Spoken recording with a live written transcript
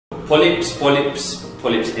Polyps,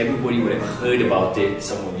 everybody would have heard about it.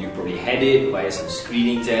 Some of you probably had it via some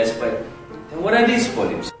screening tests, but what are these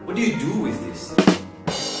polyps? What do you do with this?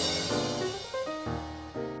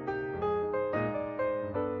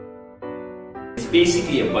 It's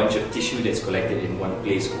basically a bunch of tissue that's collected in one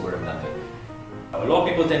place or another. A lot of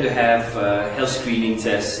people tend to have health screening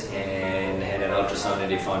tests and had an ultrasound and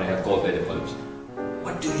they found they have gallbladder polyps.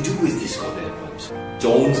 What do you do with these gallbladder polyps?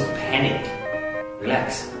 Don't panic.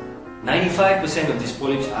 Relax. 95% of these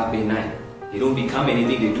polyps are benign. They don't become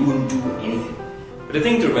anything, they don't do anything. But the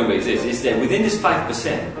thing to remember is this, is that within this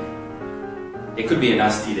 5%, there could be a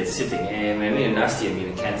nasty that's sitting. And when I mean a nasty, I mean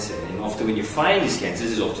a cancer. And often when you find these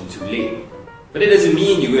cancers, it's often too late. But that doesn't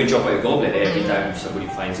mean you go and chop out your gallbladder every time somebody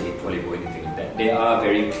finds a polyp or anything like that. There are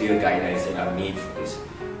very clear guidelines that are made for this.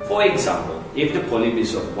 For example, if the polyp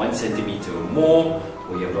is of 1 centimeter or more,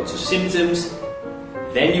 or you have lots of symptoms,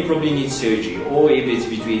 then you probably need surgery. Or if it's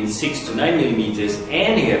between 6 to 9 millimeters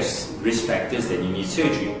and you have risk factors, then you need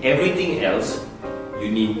surgery. Everything else,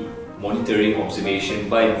 you need monitoring observation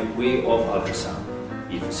by way of ultrasound.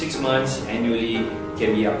 Even 6 months, annually,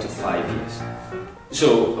 can be up to 5 years.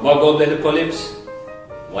 So, about gallbladder polyps,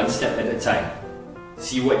 one step at a time.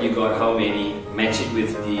 See what you got, how many, match it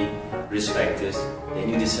with the risk factors, then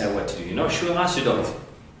you decide what to do. You're not sure, ask your doctor.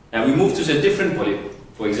 Now we move to a different polyp,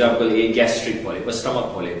 for example a gastric polyp, a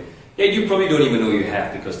stomach polyp, that you probably don't even know you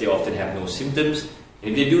have because they often have no symptoms.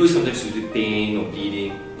 And if they do, sometimes due to pain or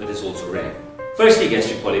bleeding, but it's also rare. Firstly,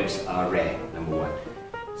 gastric polyps are rare, number one.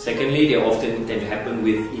 Secondly, they often tend to happen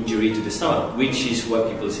with injury to the stomach, which is what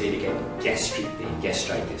people say they get gastric pain,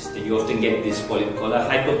 gastritis. Then you often get this polyp called a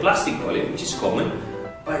hyperplastic polyp, which is common,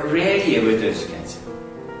 but rarely ever turns to cancer.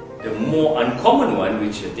 The more uncommon one,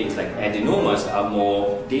 which are things like adenomas, are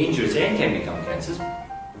more dangerous and can become cancers,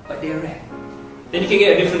 but they're rare. Then you can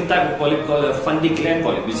get a different type of polyp called a fundic gland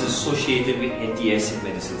polyp, which is associated with anti-acid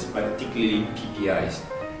medicines, particularly PPIs.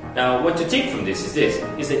 Now, what to take from this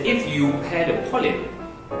is that if you had a polyp,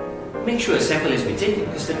 make sure a sample has been taken,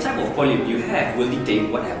 because the type of polyp you have will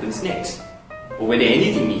dictate what happens next, or whether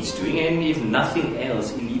anything needs doing, and if nothing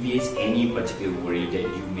else alleviates any particular worry that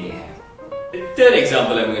you may have. The third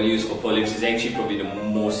example I'm going to use for polyps is actually probably the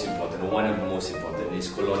most important, or one of the most important, is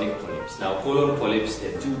colonic polyps. Now, colon polyps,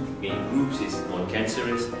 there are two main groups, is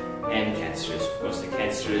non-cancerous and cancerous. Of course, the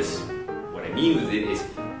cancerous, what I mean with it is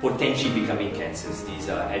potentially becoming cancers. These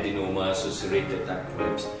are adenomas or serrated type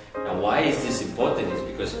polyps. Now, why is this important? Is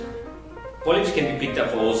because polyps can be picked up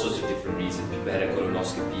for all sorts of different reasons. People had a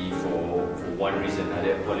colonoscopy for one reason or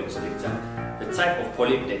another, polyps picked up. The type of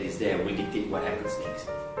polyp that is there will dictate what happens next.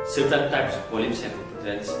 Certain types of polyps have a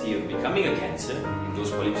potential of becoming a cancer. In those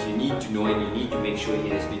polyps you need to know and you need to make sure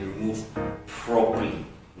it has been removed properly.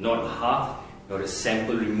 Not half, not a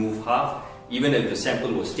sample remove half. Even if the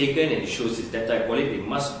sample was taken and it shows it's that type of polyp, it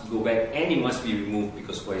must go back and it must be removed,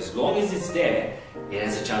 because for as long as it's there, it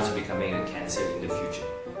has a chance of becoming a cancer in the future.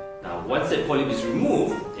 Now, once that polyp is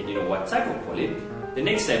removed, and you know what type of polyp, the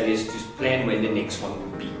next step is to plan when the next one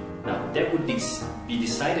would be. Now, that would be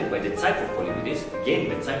decided by the type of polyp it is. Again,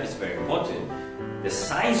 the type is very important, the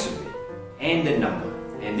size of it, and the number.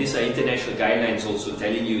 And these are international guidelines also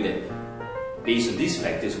telling you that based on these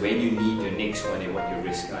factors, when you need your next one and what your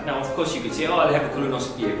risks are. Now, of course, you could say, oh, I'll have a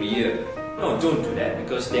colonoscopy every year. No, don't do that,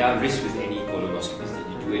 because there are risks with any colonoscopies that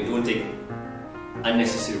you do, and don't take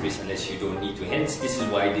unnecessary risks unless you don't need to. Hence, this is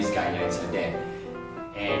why these guidelines are there.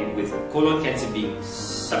 And with colon cancer being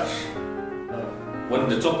such one of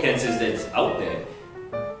the top cancers that's out there,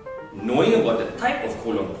 knowing about the type of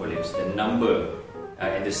colon polyps, the number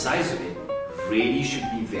and the size of it, really should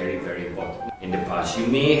be very, very important. In the past, you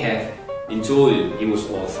may have been told it was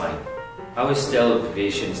all fine. I always tell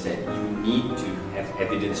patients that you need to have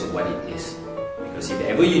evidence of what it is. Because if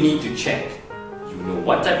ever you need to check, you know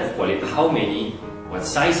what type of polyp, how many, what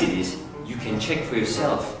size it is, you can check for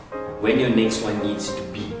yourself when your next one needs to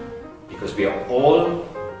be. Because we are all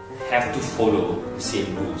have to follow the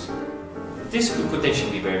same rules. This could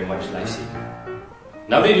potentially be very much life-saving.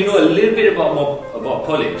 Now that you know a little bit about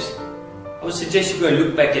polyps, I would suggest you go and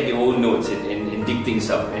look back at your old notes and dig things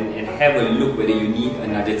up and have a look whether you need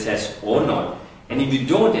another test or not. And if you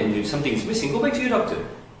don't and if something is missing, go back to your doctor.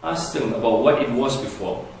 Ask them about what it was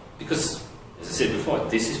before. Because, as I said before,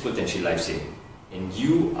 this is potentially life-saving. And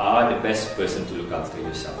you are the best person to look after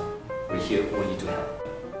yourself. We're here only to help.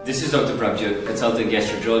 This is Dr. Prabhjot, consultant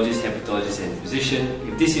gastroenterologist, hepatologist and physician.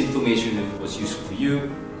 If this information was useful for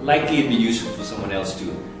you, likely it'd be useful for someone else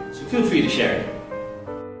too. So feel free to share it.